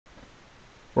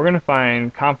We're going to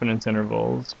find confidence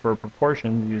intervals for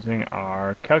proportions using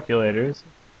our calculators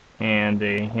and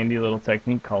a handy little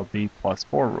technique called the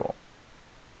 +4 rule.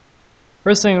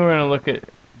 First thing we're going to look at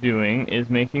doing is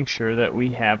making sure that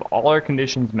we have all our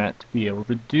conditions met to be able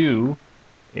to do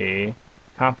a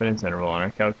confidence interval on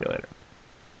our calculator.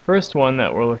 First one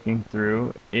that we're looking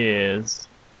through is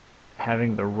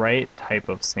having the right type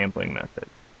of sampling method.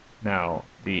 Now,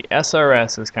 the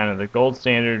SRS is kind of the gold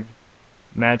standard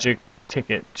magic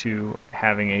ticket to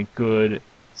having a good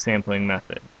sampling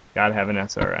method. Gotta have an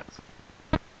SRS.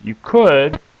 You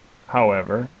could,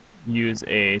 however, use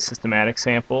a systematic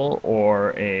sample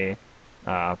or a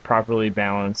properly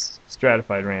balanced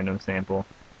stratified random sample,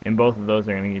 and both of those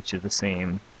are going to get you the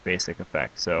same basic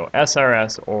effect. So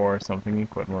SRS or something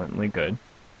equivalently good.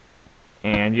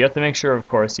 And you have to make sure, of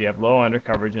course, you have low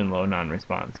undercoverage and low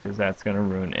non-response, because that's going to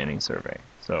ruin any survey.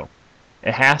 So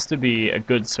it has to be a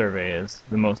good survey is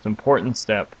the most important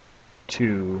step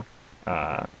to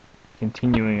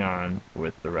continuing on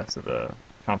with the rest of the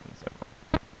confidence interval.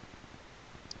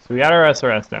 So we got our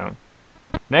SRS down.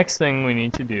 Next thing we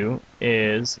need to do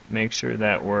is make sure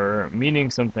that we're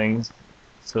meeting some things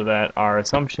so that our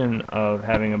assumption of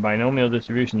having a binomial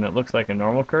distribution that looks like a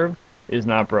normal curve is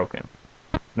not broken.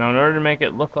 Now, in order to make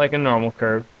it look like a normal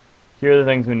curve, here are the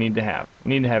things we need to have.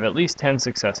 We need to have at least 10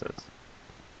 successes.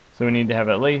 So we need to have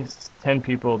at least 10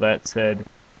 people that said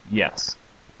yes,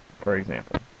 for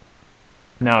example.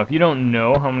 Now, if you don't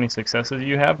know how many successes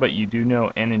you have, but you do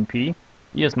know N and P,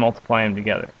 you just multiply them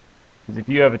together. Because if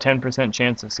you have a 10%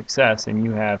 chance of success and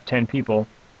you have 10 people,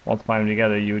 multiply them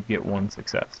together, you would get one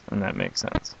success, and that makes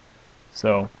sense.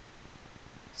 So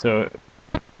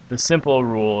the simple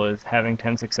rule is having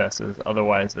 10 successes,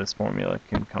 otherwise this formula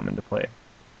can come into play.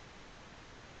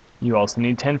 You also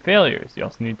need 10 failures. You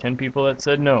also need 10 people that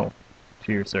said no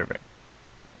to your survey.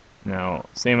 Now,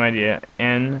 same idea,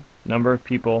 N, number of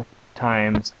people,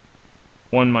 times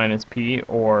 1 minus P,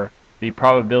 or the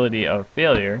probability of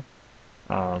failure,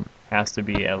 has to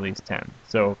be at least 10.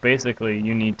 So basically,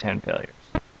 you need 10 failures.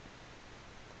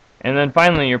 And then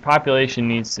finally, your population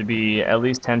needs to be at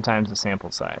least 10 times the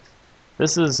sample size.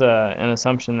 This is an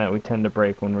assumption that we tend to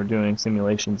break when we're doing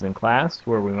simulations in class,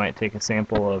 where we might take a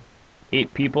sample of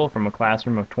 8 people from a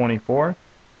classroom of 24.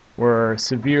 We're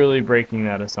severely breaking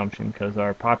that assumption because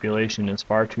our population is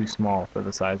far too small for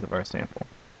the size of our sample.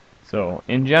 So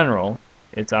in general,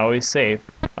 it's always safe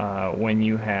when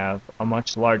you have a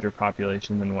much larger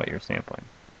population than what you're sampling.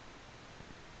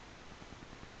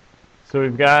 So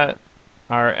we've got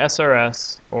our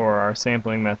SRS, or our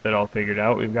sampling method, all figured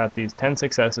out. We've got these 10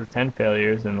 successes, 10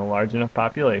 failures in a large enough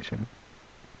population.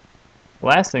 The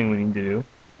last thing we need to do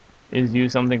is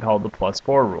use something called the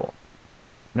 +4 rule.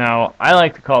 Now, I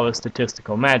like to call this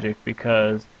statistical magic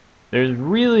because there's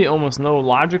really almost no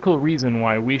logical reason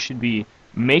why we should be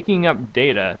making up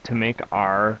data to make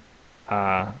our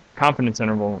confidence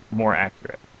interval more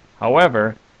accurate.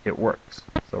 However, it works,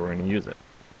 so we're going to use it.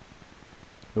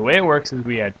 The way it works is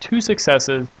we add 2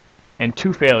 successes and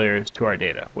 2 failures to our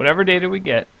data. Whatever data we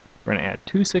get, we're going to add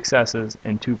 2 successes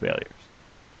and 2 failures.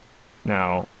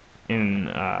 Now, in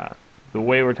the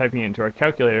way we're typing it into our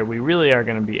calculator, we really are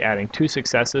going to be adding 2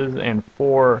 successes and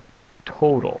 4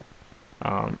 total.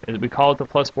 We call it the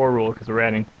 +4 rule because we're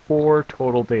adding 4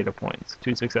 total data points,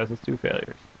 2 successes, 2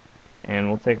 failures. And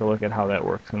we'll take a look at how that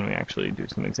works when we actually do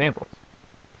some examples.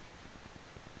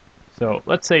 So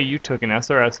let's say you took an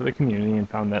SRS of the community and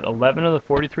found that 11 of the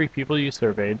 43 people you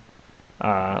surveyed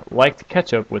liked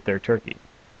ketchup with their turkey.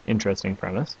 Interesting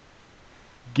premise.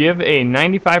 Give a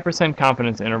 95%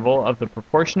 confidence interval of the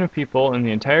proportion of people in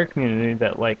the entire community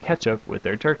that like ketchup with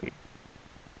their turkey.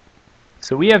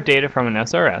 So we have data from an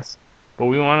SRS, but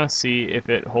we want to see if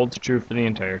it holds true for the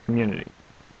entire community.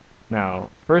 Now,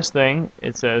 first thing,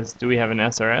 it says, do we have an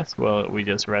SRS? Well, we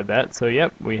just read that, so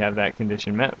yep, we have that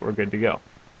condition met. We're good to go.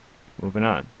 Moving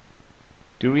on.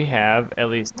 Do we have at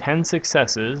least 10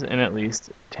 successes and at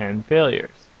least 10 failures?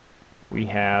 We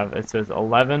have, it says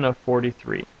 11 of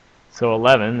 43. So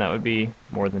 11, that would be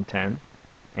more than 10.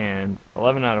 And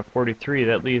 11 out of 43,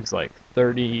 that leaves like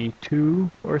 32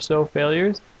 or so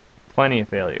failures. Plenty of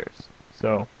failures.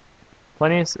 So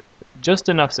just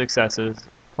enough successes,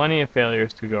 plenty of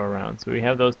failures to go around. So we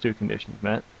have those 2 conditions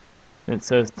met. And it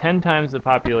says 10 times the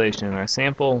population. Our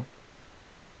sample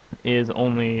is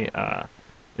only a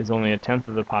 1/10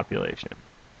 of the population.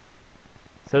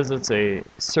 It says it's a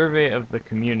survey of the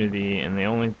community, and they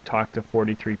only talked to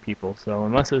 43 people. So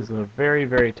unless it's a very,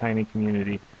 very tiny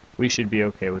community, we should be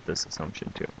okay with this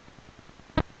assumption too.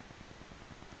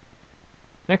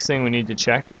 Next thing we need to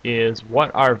check is what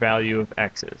our value of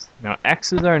x is. Now,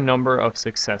 x is our number of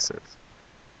successes.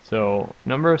 So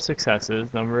number of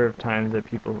successes, number of times that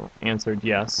people answered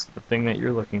yes, the thing that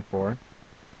you're looking for,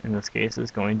 in this case is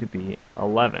going to be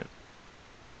 11.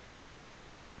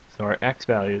 So our x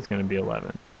value is going to be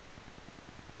 11.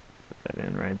 Put that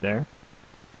in right there.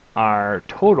 Our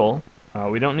total,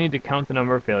 we don't need to count the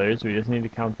number of failures, we just need to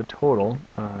count the total,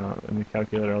 and the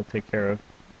calculator will take care of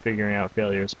figuring out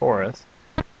failures for us,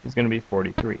 is going to be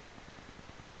 43.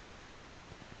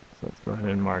 So let's go ahead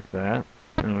and mark that.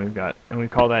 And we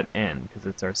call that n because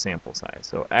it's our sample size.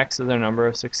 So x is our number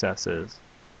of successes,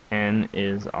 n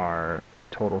is our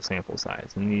total sample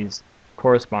size. And these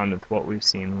correspond with what we've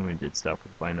seen when we did stuff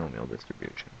with binomial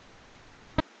distribution.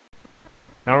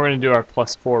 Now we're going to do our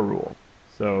 +4 rule.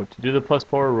 So to do the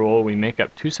 +4 rule, we make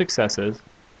up 2 successes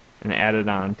and add it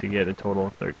on to get a total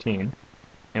of 13.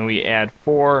 And we add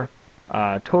 4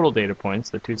 total data points,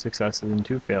 the 2 successes and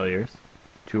 2 failures,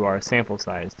 to our sample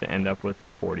size to end up with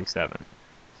 47.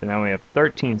 So now we have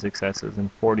 13 successes and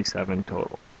 47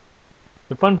 total.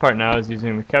 The fun part now is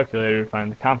using the calculator to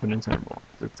find the confidence interval.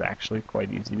 It's actually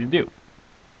quite easy to do.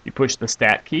 You push the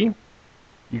stat key,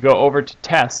 you go over to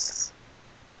tests,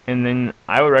 and then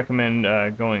I would recommend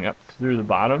going up through the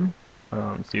bottom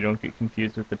so you don't get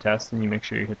confused with the test, and you make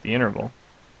sure you hit the interval.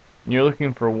 And you're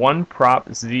looking for 1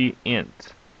 prop z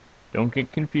int. Don't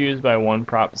get confused by 1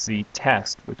 prop z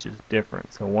test, which is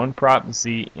different. So 1 prop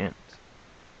z int.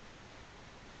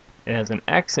 It has an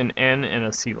x, an n, and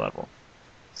a c level.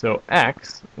 So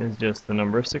x is just the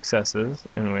number of successes,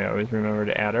 and we always remember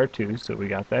to add our 2, so we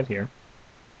got that here.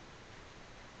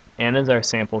 N is our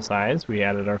sample size. We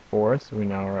added our 4, so we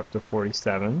now are up to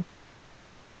 47.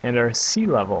 And our C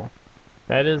level,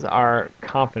 that is our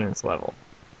confidence level.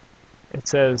 It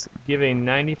says give a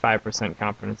 95%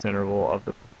 confidence interval of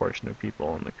the proportion of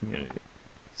people in the community.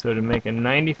 So to make a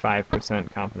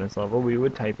 95% confidence level, we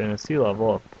would type in a C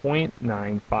level of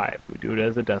 0.95. We do it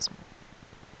as a decimal.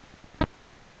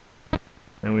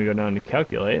 Then we go down to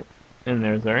calculate, and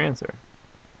there's our answer.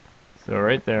 So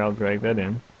right there, I'll drag that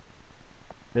in.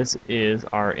 This is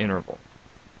our interval.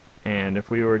 And if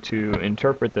we were to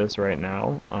interpret this right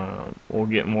now, we'll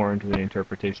get more into the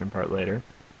interpretation part later,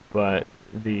 but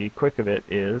the quick of it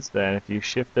is that if you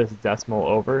shift this decimal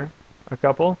over a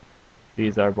couple,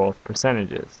 these are both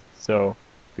percentages. So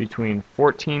between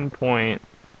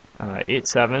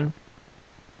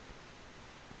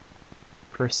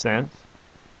 14.87%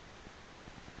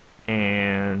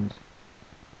 and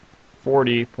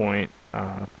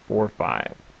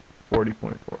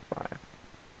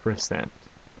 40.45%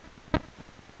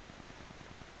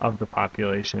 of the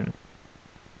population,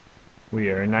 we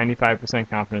are 95%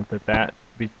 confident that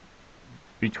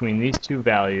between these two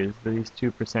values, these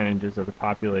two percentages of the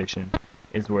population,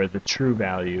 is where the true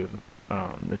value,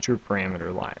 the true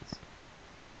parameter lies.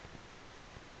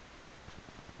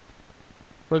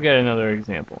 Look at another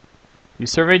example. You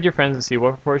surveyed your friends to see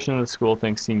what proportion of the school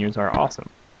thinks seniors are awesome.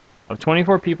 Of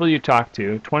 24 people you talked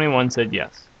to, 21 said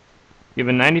yes. Give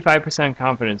a 95%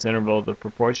 confidence interval of the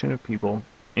proportion of people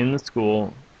in the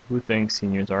school who think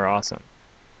seniors are awesome.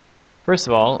 First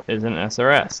of all, is an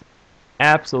SRS?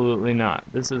 Absolutely not.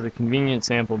 This is a convenient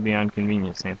sample beyond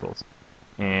convenient samples,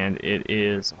 and it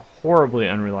is horribly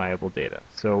unreliable data.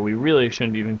 So we really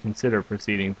shouldn't even consider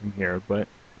proceeding from here, but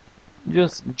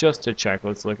just to check,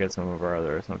 let's look at some of our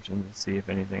other assumptions and see if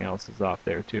anything else is off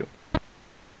there too.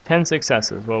 10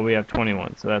 successes, well, we have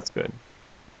 21, so that's good.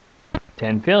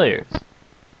 10 failures.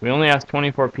 We only asked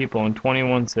 24 people and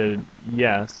 21 said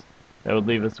yes. That would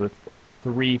leave us with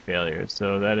 3 failures,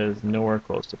 so that is nowhere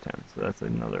close to 10, so that's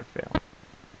another fail.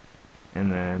 And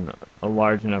then a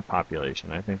large enough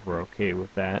population. I think we're okay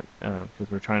with that because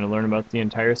we're trying to learn about the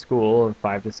entire school of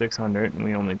 500 to 600, and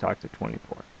we only talked to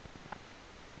 24.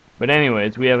 But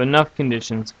anyways, we have enough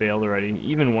conditions failed already.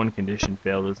 Even one condition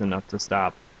failed is enough to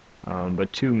stop,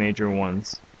 but 2 major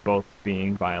ones, both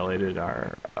being violated,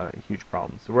 are a huge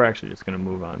problem. So we're actually just going to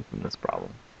move on from this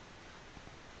problem.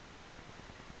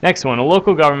 Next one, a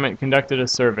local government conducted a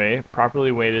survey,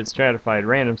 properly weighted stratified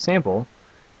random sample,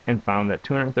 and found that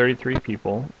 233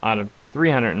 people out of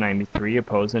 393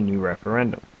 oppose a new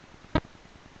referendum.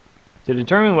 To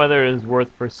determine whether it is worth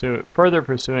further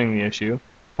pursuing the issue,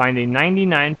 find a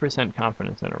 99%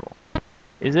 confidence interval.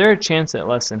 Is there a chance that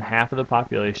less than half of the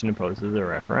population opposes a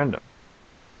referendum?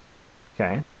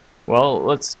 Okay, well,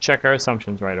 let's check our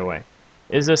assumptions right away.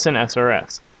 Is this an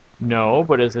SRS? No,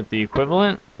 but is it the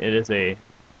equivalent? It is a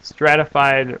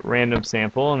stratified random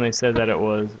sample, and they said that it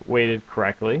was weighted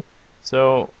correctly.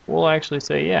 So we'll actually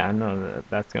say, yeah, no,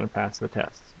 that's going to pass the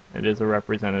test. It is a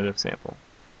representative sample.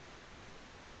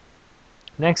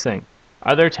 Next thing,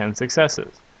 are there 10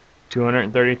 successes?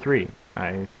 233.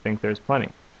 I think there's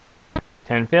plenty.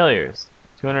 10 failures.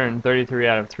 233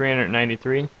 out of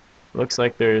 393. Looks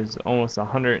like there's almost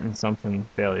 100 and something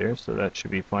failures, so that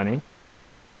should be plenty.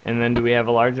 And then do we have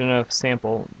a large enough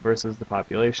sample versus the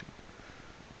population?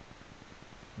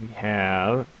 We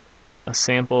have a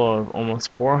sample of almost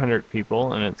 400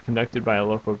 people, and it's conducted by a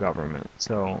local government.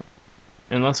 So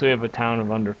unless we have a town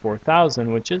of under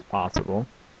 4,000, which is possible,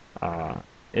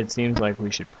 it seems like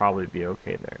we should probably be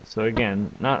okay there. So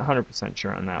again, not 100%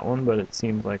 sure on that one, but it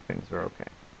seems like things are okay.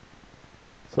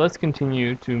 So let's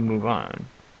continue to move on.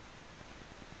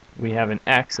 We have an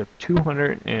X of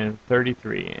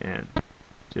 233, and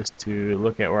just to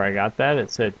look at where I got that,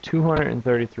 it said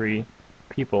 233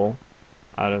 people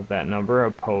out of that number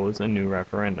oppose a new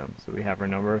referendum. So we have our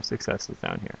number of successes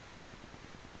down here.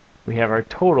 We have our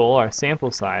total, our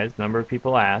sample size, number of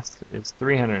people asked, is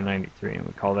 393, and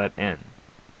we call that N.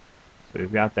 So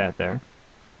we've got that there.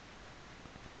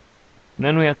 And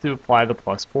then we have to apply the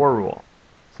 +4 rule.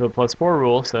 So the +4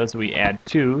 rule says we add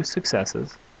 2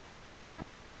 successes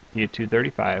to get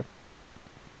 235.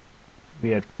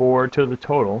 We add 4 to the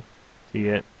total to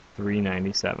get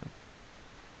 397.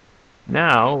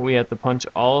 Now we have to punch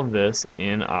all of this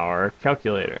in our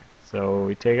calculator. So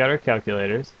we take out our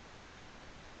calculators,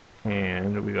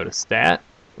 and we go to Stat,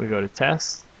 we go to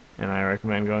Tests, and I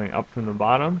recommend going up from the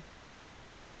bottom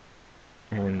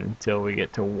and until we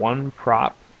get to 1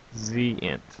 prop z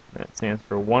int. That stands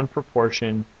for 1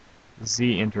 proportion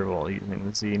z interval using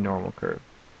the z normal curve.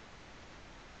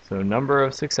 So number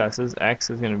of successes, x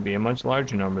is going to be a much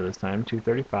larger number this time,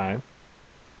 235.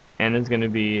 N is going to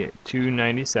be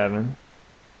 297.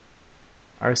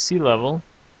 Our C level,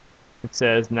 it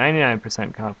says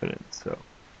 99% confidence. So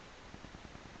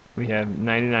we have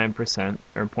 99%,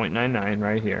 or 0.99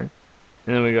 right here.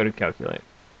 And then we go to calculate.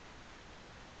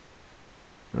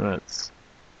 Let's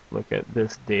look at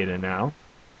this data now.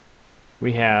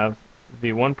 We have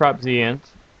the 1 prop z int,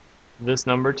 this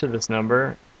number to this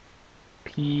number,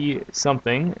 p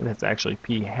something, that's actually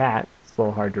p hat, it's a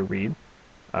little hard to read,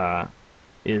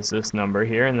 is this number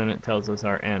here, and then it tells us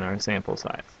our n, our sample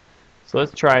size. So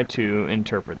let's try to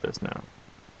interpret this now.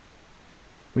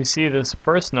 We see this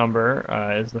first number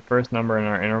is the first number in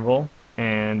our interval,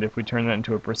 and if we turn that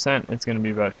into a percent, it's going to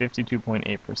be about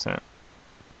 52.8%.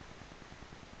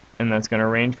 And that's going to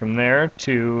range from there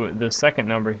to the second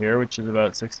number here, which is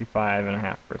about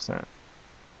 65.5%.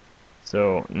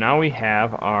 So now we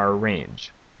have our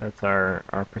range. That's our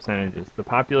percentages. The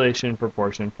population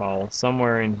proportion falls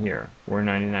somewhere in here. We're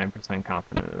 99%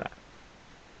 confident of that.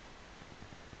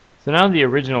 So now the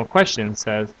original question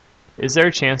says, is there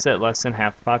a chance that less than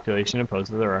half the population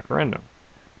opposes the referendum?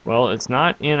 Well, it's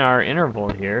not in our interval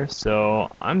here,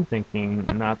 so I'm thinking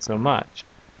not so much.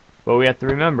 But we have to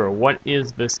remember, what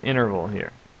is this interval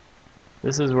here?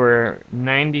 This is where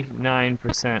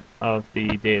 99% of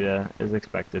the data is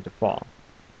expected to fall.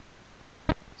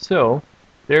 So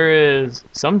there is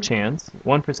some chance,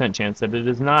 1% chance, that it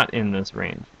is not in this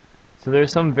range. So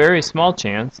there's some very small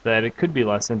chance that it could be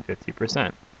less than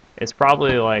 50%. It's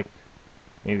probably like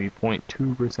maybe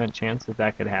 0.2% chance that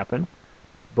that could happen,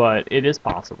 but it is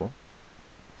possible.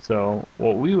 So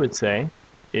what we would say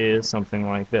is something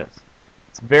like this.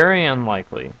 It's very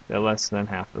unlikely that less than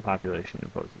half the population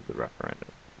opposes the referendum.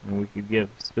 And we could give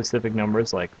specific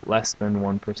numbers like less than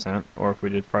 1%, or if we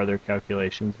did further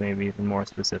calculations, maybe even more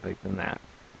specific than that.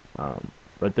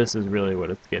 But this is really what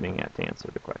it's getting at to answer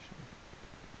the question.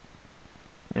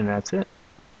 And that's it.